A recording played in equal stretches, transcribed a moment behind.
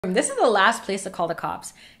This is the last place to call the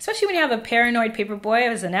cops, especially when you have a paranoid paperboy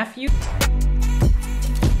as a nephew.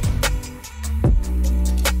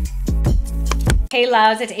 Hey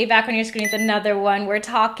loves, it's A back on your screen with another one. We're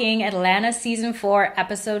talking Atlanta season 4,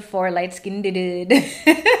 episode 4, light skinned dude. This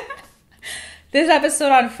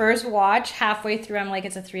episode on first watch, halfway through, I'm like,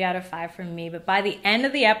 it's a 3 out of 5 for me. But by the end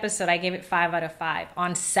of the episode, I gave it 5 out of 5.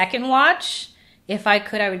 On second watch, if I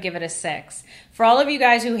could, I would give it a 6. For all of you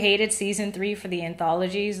guys who hated season 3 for the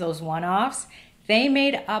anthologies, those one-offs, they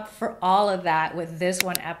made up for all of that with this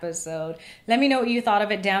one episode. Let me know what you thought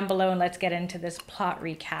of it down below and let's get into this plot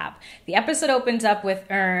recap. The episode opens up with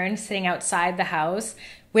Ern sitting outside the house,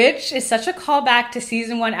 which is such a callback to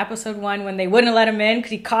season 1, episode 1, when they wouldn't let him in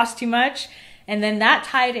because he cost too much. And then that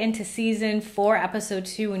tied into season 4, episode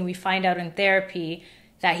 2, when we find out in therapy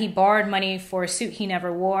that he borrowed money for a suit he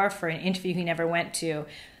never wore, for an interview he never went to.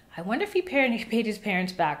 I wonder if he paid his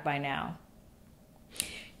parents back by now.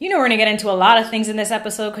 You know we're going to get into a lot of things in this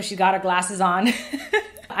episode because she got her glasses on.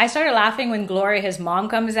 I started laughing when Gloria, his mom,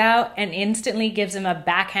 comes out and instantly gives him a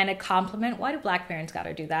backhanded compliment. Why do black parents got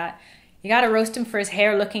to do that? You got to roast him for his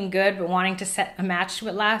hair looking good but wanting to set a match to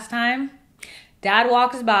it last time. Dad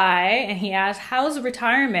walks by and he asks, how's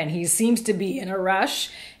retirement? He seems to be in a rush.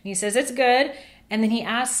 And he says, it's good. And then he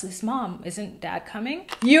asks his mom, isn't Dad coming?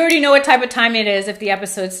 You already know what type of time it is if the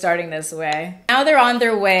episode's starting this way. Now they're on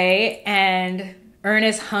their way and Ern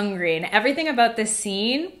is hungry. And everything about this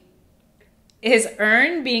scene is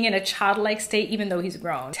Ern being in a childlike state even though he's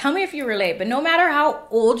grown. Tell me if you relate, but no matter how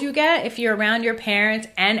old you get, if you're around your parents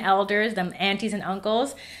and elders, them aunties and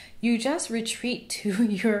uncles, you just retreat to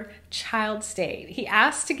your child state. He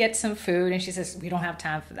asks to get some food and she says, we don't have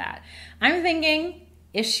time for that. I'm thinking,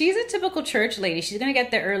 if she's a typical church lady, she's gonna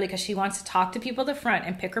get there early because she wants to talk to people at the front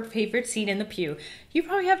and pick her favorite seat in the pew. You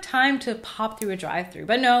probably have time to pop through a drive-through.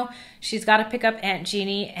 But no, she's gotta pick up Aunt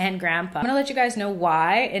Jeannie and Grandpa. I'm gonna let you guys know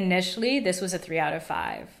why initially this was a 3 out of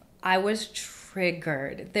 5. I was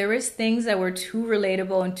triggered. There was things that were too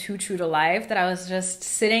relatable and too true to life that I was just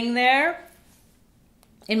sitting there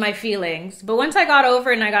in my feelings. But once I got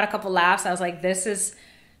over it and I got a couple laughs, I was like, this is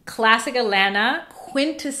classic Atlanta,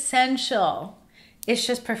 quintessential. It's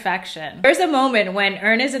just perfection. There's a moment when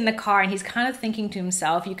Ern is in the car and he's kind of thinking to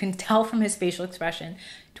himself, you can tell from his facial expression,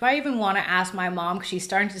 do I even want to ask my mom? Because she's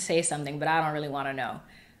starting to say something, but I don't really want to know.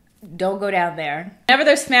 Don't go down there. Whenever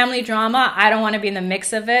there's family drama, I don't want to be in the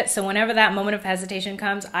mix of it. So whenever that moment of hesitation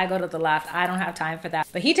comes, I go to the left. I don't have time for that.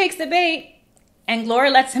 But he takes the bait and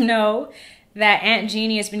Gloria lets him know that Aunt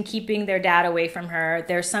Jeannie has been keeping their dad away from her.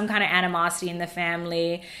 There's some kind of animosity in the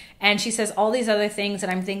family. And she says all these other things that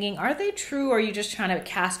I'm thinking, are they true or are you just trying to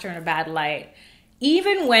cast her in a bad light?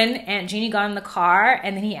 Even when Aunt Jeannie got in the car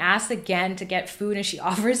and then he asks again to get food and she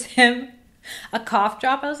offers him a cough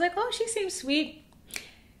drop, I was like, oh, she seems sweet.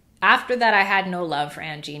 After that, I had no love for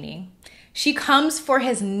Aunt Jeannie. She comes for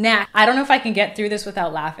his neck. I don't know if I can get through this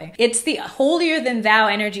without laughing. It's the holier than thou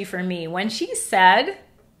energy for me. When she said,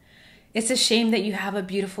 it's a shame that you have a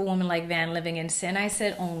beautiful woman like Van living in sin. I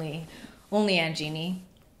said, only Aunt Jeannie.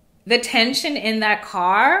 The tension in that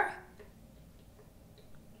car,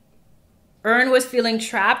 Ern was feeling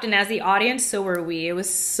trapped, and as the audience, so were we. It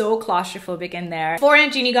was so claustrophobic in there. Before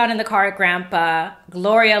Aunt Jeannie got in the car at Grandpa,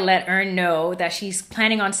 Gloria let Ern know that she's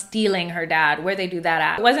planning on stealing her dad. Where they do that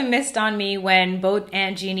at? It wasn't missed on me when both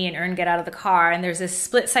Aunt Jeannie and Ern get out of the car, and there's this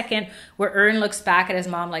split second where Ern looks back at his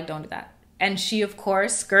mom like, don't do that. And she, of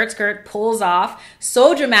course, skirt, pulls off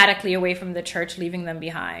so dramatically away from the church, leaving them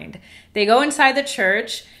behind. They go inside the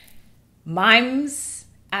church, Mime's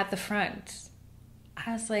at the front.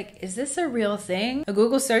 I was like, is this a real thing? A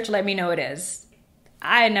Google search let me know it is.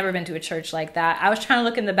 I had never been to a church like that. I was trying to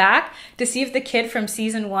look in the back to see if the kid from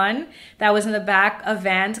season 1 that was in the back of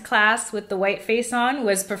Van's class with the white face on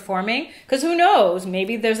was performing. Because who knows?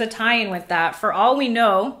 Maybe there's a tie-in with that. For all we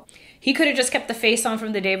know, he could have just kept the face on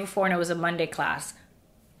from the day before and it was a Monday class.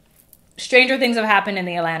 Stranger things have happened in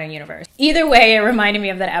the Atlanta universe. Either way, it reminded me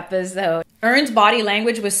of that episode. Ern's body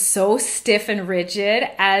language was so stiff and rigid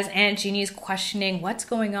as Aunt Jeannie's questioning what's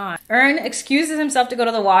going on. Ern excuses himself to go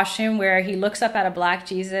to the washroom where he looks up at a black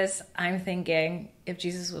Jesus. I'm thinking, if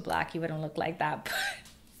Jesus was black, he wouldn't look like that.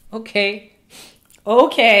 Okay.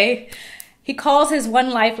 He calls his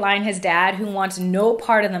one lifeline his dad, who wants no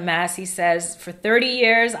part of the mess. He says, for 30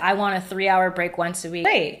 years, I want a 3-hour break once a week.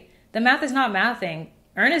 Wait, the math is not mathing.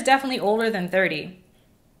 Ern is definitely older than 30.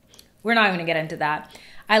 We're not going to get into that.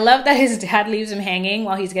 I love that his dad leaves him hanging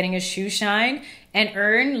while he's getting his shoe shine, and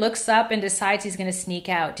Ern looks up and decides he's going to sneak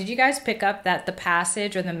out. Did you guys pick up that the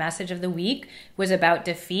passage or the message of the week was about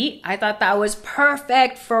defeat? I thought that was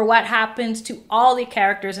perfect for what happens to all the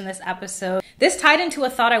characters in this episode. This tied into a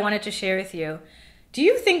thought I wanted to share with you. Do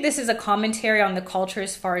you think this is a commentary on the culture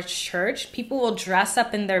as far as church? People will dress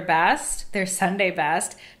up in their best, their Sunday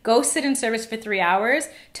best, go sit in service for 3 hours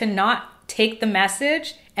to not take the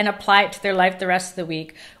message and apply it to their life the rest of the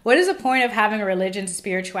week. What is the point of having a religion,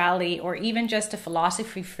 spirituality, or even just a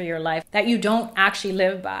philosophy for your life that you don't actually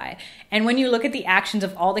live by? And when you look at the actions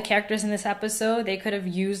of all the characters in this episode, they could have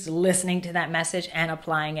used listening to that message and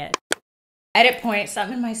applying it. Edit point,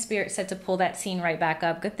 something in my spirit said to pull that scene right back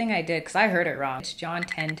up. Good thing I did, because I heard it wrong. It's John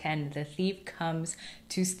 10:10. The thief comes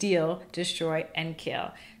to steal, destroy, and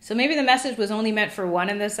kill. So maybe the message was only meant for one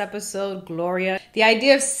in this episode, Gloria. The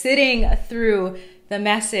idea of sitting through the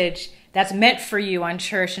message that's meant for you on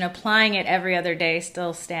church and applying it every other day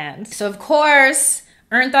still stands. So of course,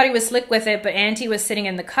 Ern thought he was slick with it, but Auntie was sitting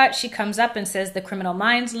in the cut. She comes up and says the Criminal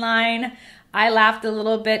Minds line. I laughed a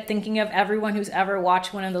little bit thinking of everyone who's ever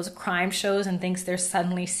watched one of those crime shows and thinks they're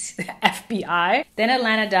suddenly FBI. Then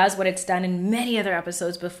Atlanta does what it's done in many other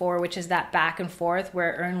episodes before, which is that back and forth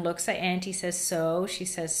where Ern looks at Auntie, says so, she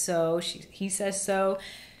says so, he says so.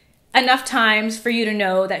 Enough times for you to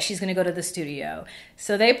know that she's going to go to the studio.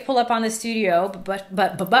 So they pull up on the studio, but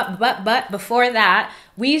before that,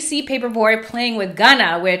 we see Paperboy playing with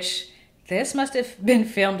Gunna, which this must have been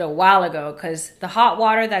filmed a while ago, because the hot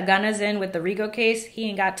water that Gunna's in with the Rigo case, he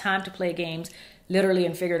ain't got time to play games, literally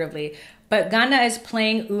and figuratively. But Gunna is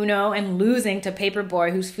playing Uno and losing to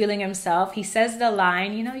Paperboy, who's feeling himself. He says the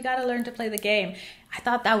line, you know, you got to learn to play the game. I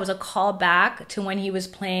thought that was a callback to when he was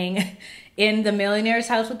playing in the millionaire's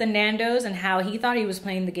house with the Nandos and how he thought he was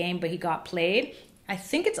playing the game, but he got played. I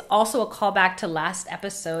think it's also a callback to last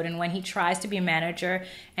episode, and when he tries to be a manager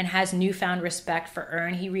and has newfound respect for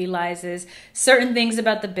Ern, he realizes certain things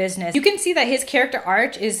about the business. You can see that his character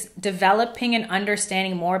arc is developing and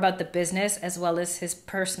understanding more about the business as well as his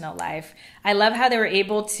personal life. I love how they were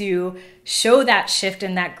able to show that shift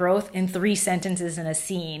and that growth in 3 sentences in a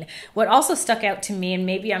scene. What also stuck out to me, and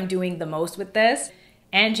maybe I'm doing the most with this,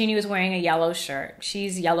 Aunt Jeannie was wearing a yellow shirt.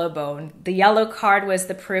 She's yellow bone. The yellow card was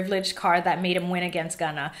the privileged card that made him win against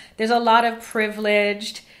Gunna. There's a lot of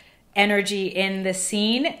privileged energy in the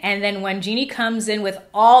scene. And then when Jeannie comes in with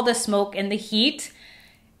all the smoke and the heat,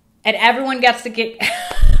 and everyone gets to get...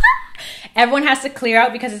 everyone has to clear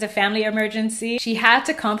out because it's a family emergency. She had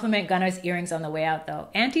to compliment Gunna's earrings on the way out, though.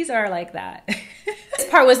 Aunties are like that. This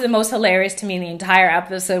part was the most hilarious to me in the entire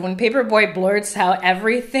episode, when Paperboy blurts out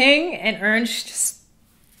everything and Ernst just...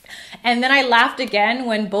 And then I laughed again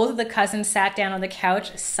when both of the cousins sat down on the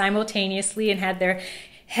couch simultaneously and had their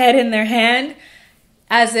head in their hand,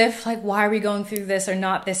 as if like, why are we going through this or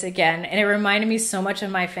not this again? And it reminded me so much of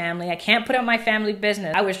my family. I can't put out my family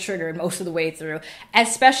business. I was triggered most of the way through,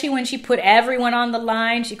 especially when she put everyone on the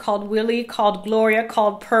line. She called Willie, called Gloria,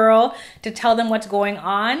 called Pearl to tell them what's going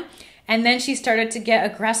on. And then she started to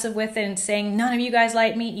get aggressive with it and saying, none of you guys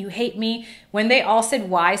like me, you hate me. When they all said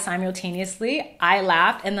why simultaneously, I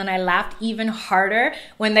laughed. And then I laughed even harder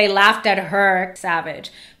when they laughed at her,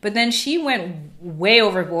 savage. But then she went way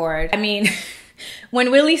overboard. I mean, when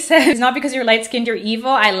Willie said, it's not because you're light-skinned, you're evil,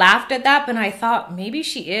 I laughed at that, but I thought maybe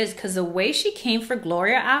she is, because the way she came for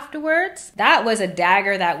Gloria afterwards, that was a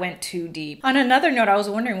dagger that went too deep. On another note, I was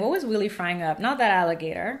wondering, what was Willie frying up? Not that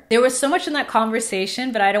alligator. There was so much in that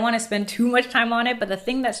conversation, but I don't want to spend too much time on it, but the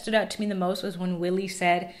thing that stood out to me the most was when Willie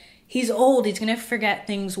said, he's old, he's going to forget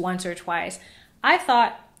things once or twice. I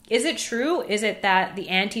thought, is it true? Is it that the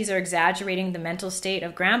aunties are exaggerating the mental state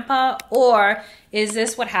of Grandpa? Or is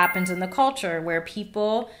this what happens in the culture where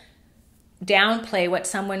people downplay what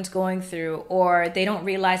someone's going through, or they don't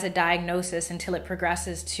realize a diagnosis until it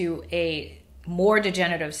progresses to a more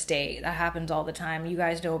degenerative state? That happens all the time. You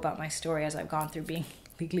guys know about my story as I've gone through being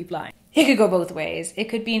legally blind. It could go both ways. It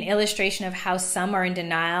could be an illustration of how some are in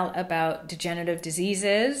denial about degenerative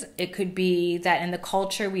diseases. It could be that in the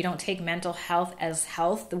culture, we don't take mental health as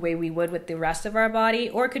health the way we would with the rest of our body.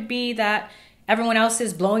 Or it could be that everyone else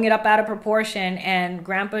is blowing it up out of proportion and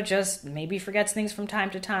Grandpa just maybe forgets things from time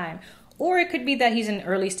to time. Or it could be that he's in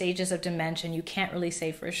early stages of dementia and you can't really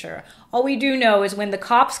say for sure. All we do know is when the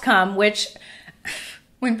cops come, which...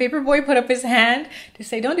 When Paperboy put up his hand to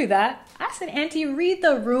say, don't do that, I said, Auntie, read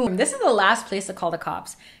the room. This is the last place to call the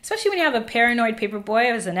cops. Especially when you have a paranoid Paperboy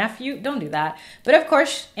as a nephew, don't do that. But of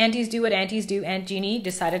course, aunties do what aunties do. Aunt Jeannie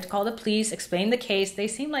decided to call the police, explain the case. They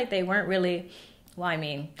seemed like they weren't really, well, I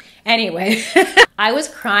mean. Anyway, I was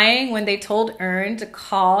crying when they told Ern to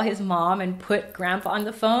call his mom and put Grandpa on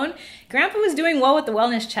the phone. Grandpa was doing well with the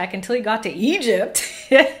wellness check until he got to Egypt.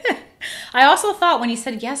 I also thought when he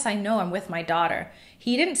said, yes, I know, I'm with my daughter.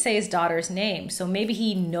 He didn't say his daughter's name, so maybe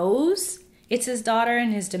he knows it's his daughter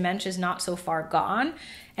and his dementia's not so far gone.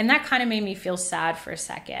 And that kind of made me feel sad for a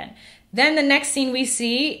second. Then the next scene we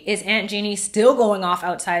see is Aunt Jeannie still going off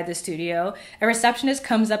outside the studio. A receptionist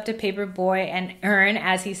comes up to Paperboy and Ern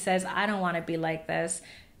as he says, I don't want to be like this.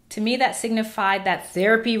 To me, that signified that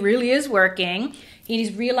therapy really is working.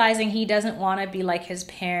 He's realizing he doesn't want to be like his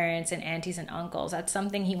parents and aunties and uncles. That's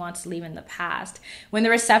something he wants to leave in the past. When the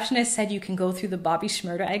receptionist said you can go through the Bobby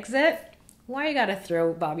Shmurda exit, why you gotta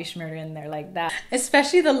throw Bobby Shmurda in there like that?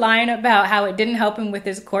 Especially the line about how it didn't help him with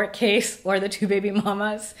his court case or the 2 baby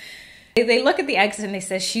mamas. They look at the exit and they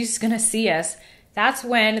say, she's gonna see us. That's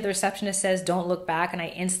when the receptionist says, don't look back. And I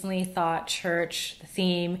instantly thought church, the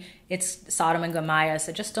theme, it's Sodom and Gomorrah.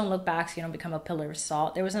 So just don't look back so you don't become a pillar of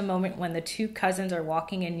salt. There was a moment when the 2 cousins are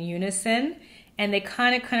walking in unison and they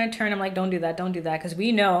kind of turn. I'm like, don't do that. Because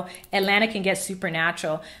we know Atlanta can get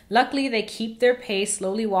supernatural. Luckily, they keep their pace,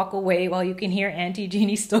 slowly walk away while you can hear Auntie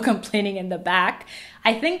Jeannie still complaining in the back.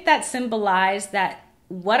 I think that symbolized that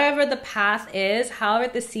whatever the path is,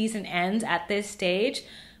 however the season ends at this stage,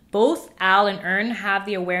 both Al and Ern have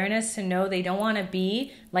the awareness to know they don't want to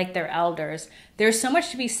be like their elders. There's so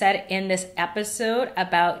much to be said in this episode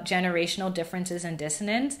about generational differences and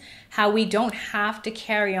dissonance, how we don't have to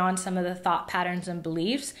carry on some of the thought patterns and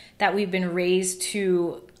beliefs that we've been raised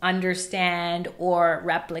to understand or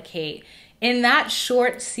replicate. In that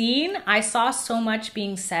short scene, I saw so much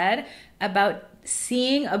being said about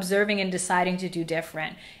seeing, observing, and deciding to do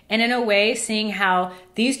different. And in a way, seeing how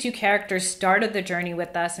these 2 characters started the journey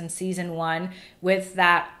with us in season 1 with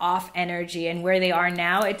that off energy, and where they are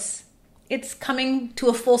now, it's coming to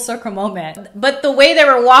a full circle moment. But the way they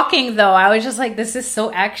were walking, though, I was just like, this is so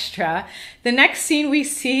extra. The next scene we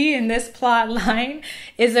see in this plot line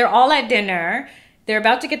is they're all at dinner. They're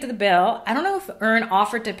about to get to the bill. I don't know if Ern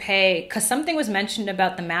offered to pay because something was mentioned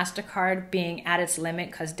about the MasterCard being at its limit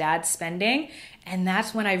because Dad's spending. And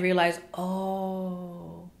that's when I realized,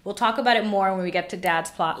 oh, we'll talk about it more when we get to Dad's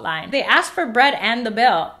plot line. They asked for bread and the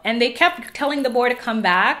bill, and they kept telling the boy to come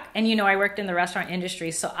back. And you know, I worked in the restaurant industry,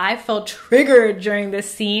 so I felt triggered during this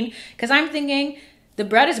scene because I'm thinking, the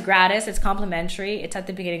bread is gratis, it's complimentary, it's at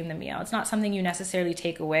the beginning of the meal. It's not something you necessarily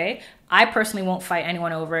take away. I personally won't fight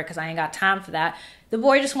anyone over it because I ain't got time for that. The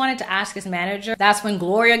boy just wanted to ask his manager. That's when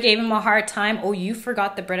Gloria gave him a hard time. Oh, you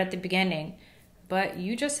forgot the bread at the beginning. But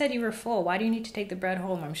you just said you were full. Why do you need to take the bread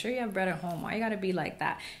home? I'm sure you have bread at home. Why you gotta be like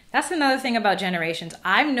that? That's another thing about generations.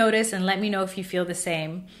 I've noticed, and let me know if you feel the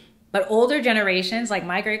same, but older generations, like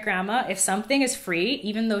my great grandma, if something is free,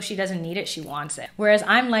 even though she doesn't need it, she wants it. Whereas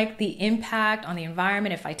I'm like, the impact on the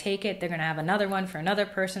environment, if I take it, they're gonna have another one for another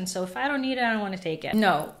person. So if I don't need it, I don't wanna take it.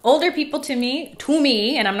 No, older people to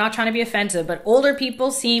me, and I'm not trying to be offensive, but older people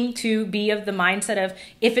seem to be of the mindset of,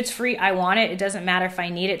 if it's free, I want it. It doesn't matter if I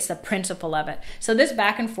need it. It's the principle of it. So this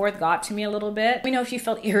back and forth got to me a little bit. Let me know if you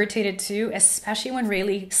felt irritated too, especially when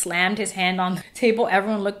Raleigh slammed his hand on the table.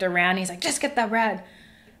 Everyone looked around. He's like, just get that bread.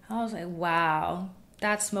 I was like, wow,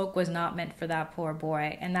 that smoke was not meant for that poor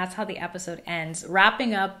boy. And that's how the episode ends.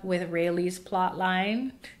 Wrapping up with Rayleigh's plot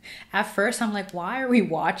line. At first, I'm like, why are we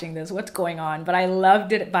watching this? What's going on? But I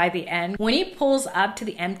loved it by the end. When he pulls up to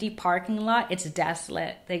the empty parking lot, it's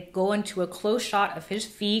desolate. They go into a close shot of his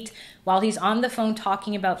feet while he's on the phone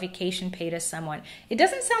talking about vacation pay to someone. It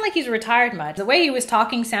doesn't sound like he's retired much. The way he was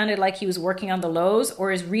talking sounded like he was working on the lows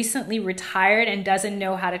or is recently retired and doesn't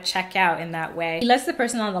know how to check out in that way. He lets the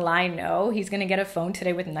person on the line know he's gonna get a phone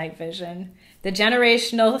today with night vision. The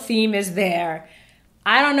generational theme is there.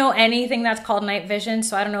 I don't know anything that's called night vision,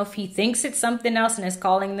 so I don't know if he thinks it's something else and is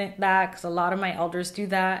calling it that, because a lot of my elders do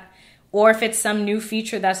that. Or if it's some new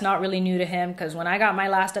feature that's not really new to him, because when I got my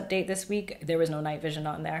last update this week, there was no night vision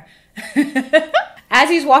on there. As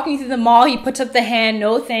he's walking through the mall, he puts up the hand,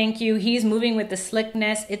 no thank you. He's moving with the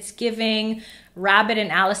slickness. It's giving Rabbit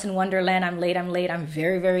and Alice in Wonderland, I'm late, I'm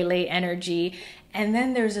very, very late energy. And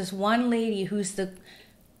then there's this one lady who's the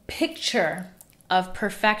picture of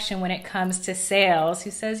perfection when it comes to sales,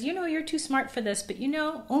 who says, you know, you're too smart for this, but you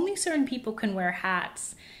know, only certain people can wear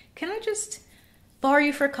hats. Can I just borrow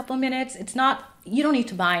you for a couple minutes? It's not, you don't need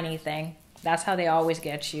to buy anything. That's how they always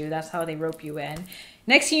get you. That's how they rope you in.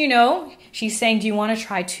 Next thing you know, she's saying, do you want to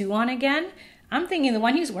try 2 on again? I'm thinking the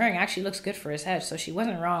one he's wearing actually looks good for his head, so she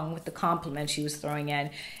wasn't wrong with the compliment she was throwing in.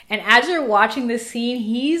 And as you're watching this scene,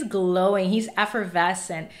 he's glowing, he's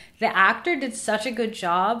effervescent. The actor did such a good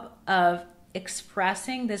job of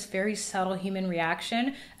expressing this very subtle human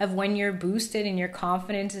reaction of when you're boosted and your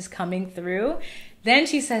confidence is coming through. Then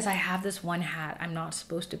she says, I have this one hat. I'm not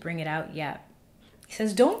supposed to bring it out yet. He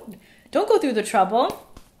says, don't go through the trouble.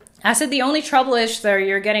 I said, the only trouble is, sir,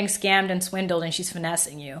 you're getting scammed and swindled and she's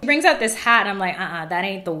finessing you. He brings out this hat and I'm like, that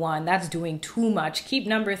ain't the one. That's doing too much. Keep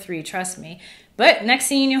number 3, trust me. But next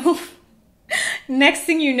thing you know, next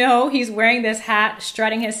thing you know, he's wearing this hat,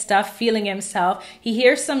 strutting his stuff, feeling himself. He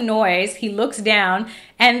hears some noise. He looks down,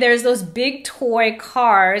 and there's those big toy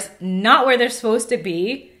cars not where they're supposed to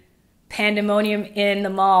be. Pandemonium in the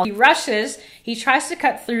mall. He rushes. He tries to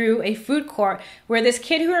cut through a food court where this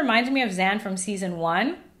kid who reminds me of Zan from season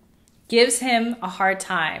 1 gives him a hard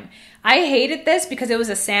time. I hated this because it was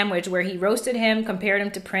a sandwich where he roasted him, compared him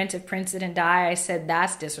to Prince. If Prince didn't die, I said,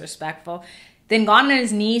 that's disrespectful. Then got on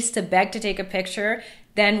his knees to beg to take a picture.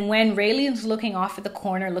 Then when Rayleen's looking off at the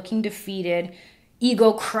corner, looking defeated,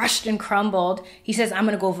 ego crushed and crumbled, he says, I'm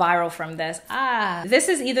going to go viral from this. This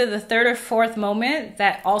is either the third or fourth moment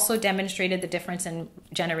that also demonstrated the difference in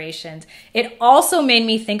generations. It also made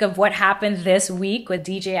me think of what happened this week with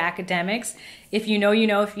DJ Academics. If you know, you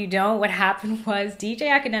know. If you don't, what happened was DJ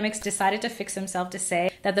Academics decided to fix himself to say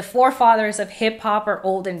that the forefathers of hip-hop are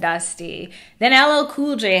old and dusty. Then LL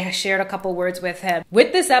Cool J shared a couple words with him.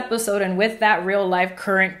 With this episode and with that real-life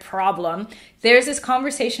current problem, there's this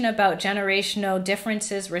conversation about generational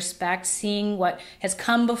differences, respect, seeing what has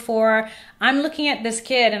come before. I'm looking at this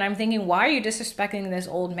kid and I'm thinking, why are you disrespecting this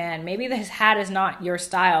old man? Maybe his hat is not your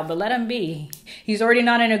style, but let him be. He's already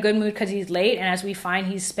not in a good mood because he's late, and as we find,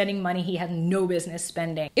 he's spending money he has no business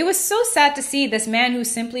spending. It was so sad to see this man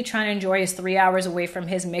who's simply trying to enjoy his 3 hours away from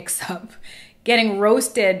his mix-up getting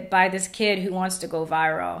roasted by this kid who wants to go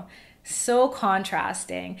viral. So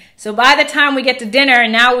contrasting. So by the time we get to dinner,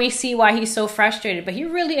 now we see why he's so frustrated, but he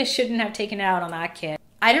really shouldn't have taken it out on that kid.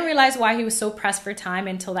 I didn't realize why he was so pressed for time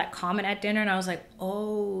until that comment at dinner, and I was like,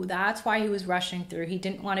 oh, that's why he was rushing through. He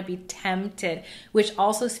didn't want to be tempted, which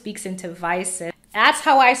also speaks into vices. That's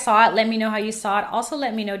how I saw it. Let me know how you saw it. Also,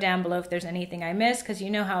 let me know down below if there's anything I missed, because you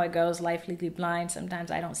know how it goes. Life legally blind.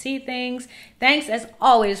 Sometimes I don't see things. Thanks, as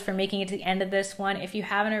always, for making it to the end of this one. If you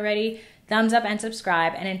haven't already, thumbs up and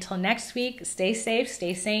subscribe. And until next week, stay safe,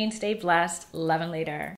 stay sane, stay blessed. Love and later.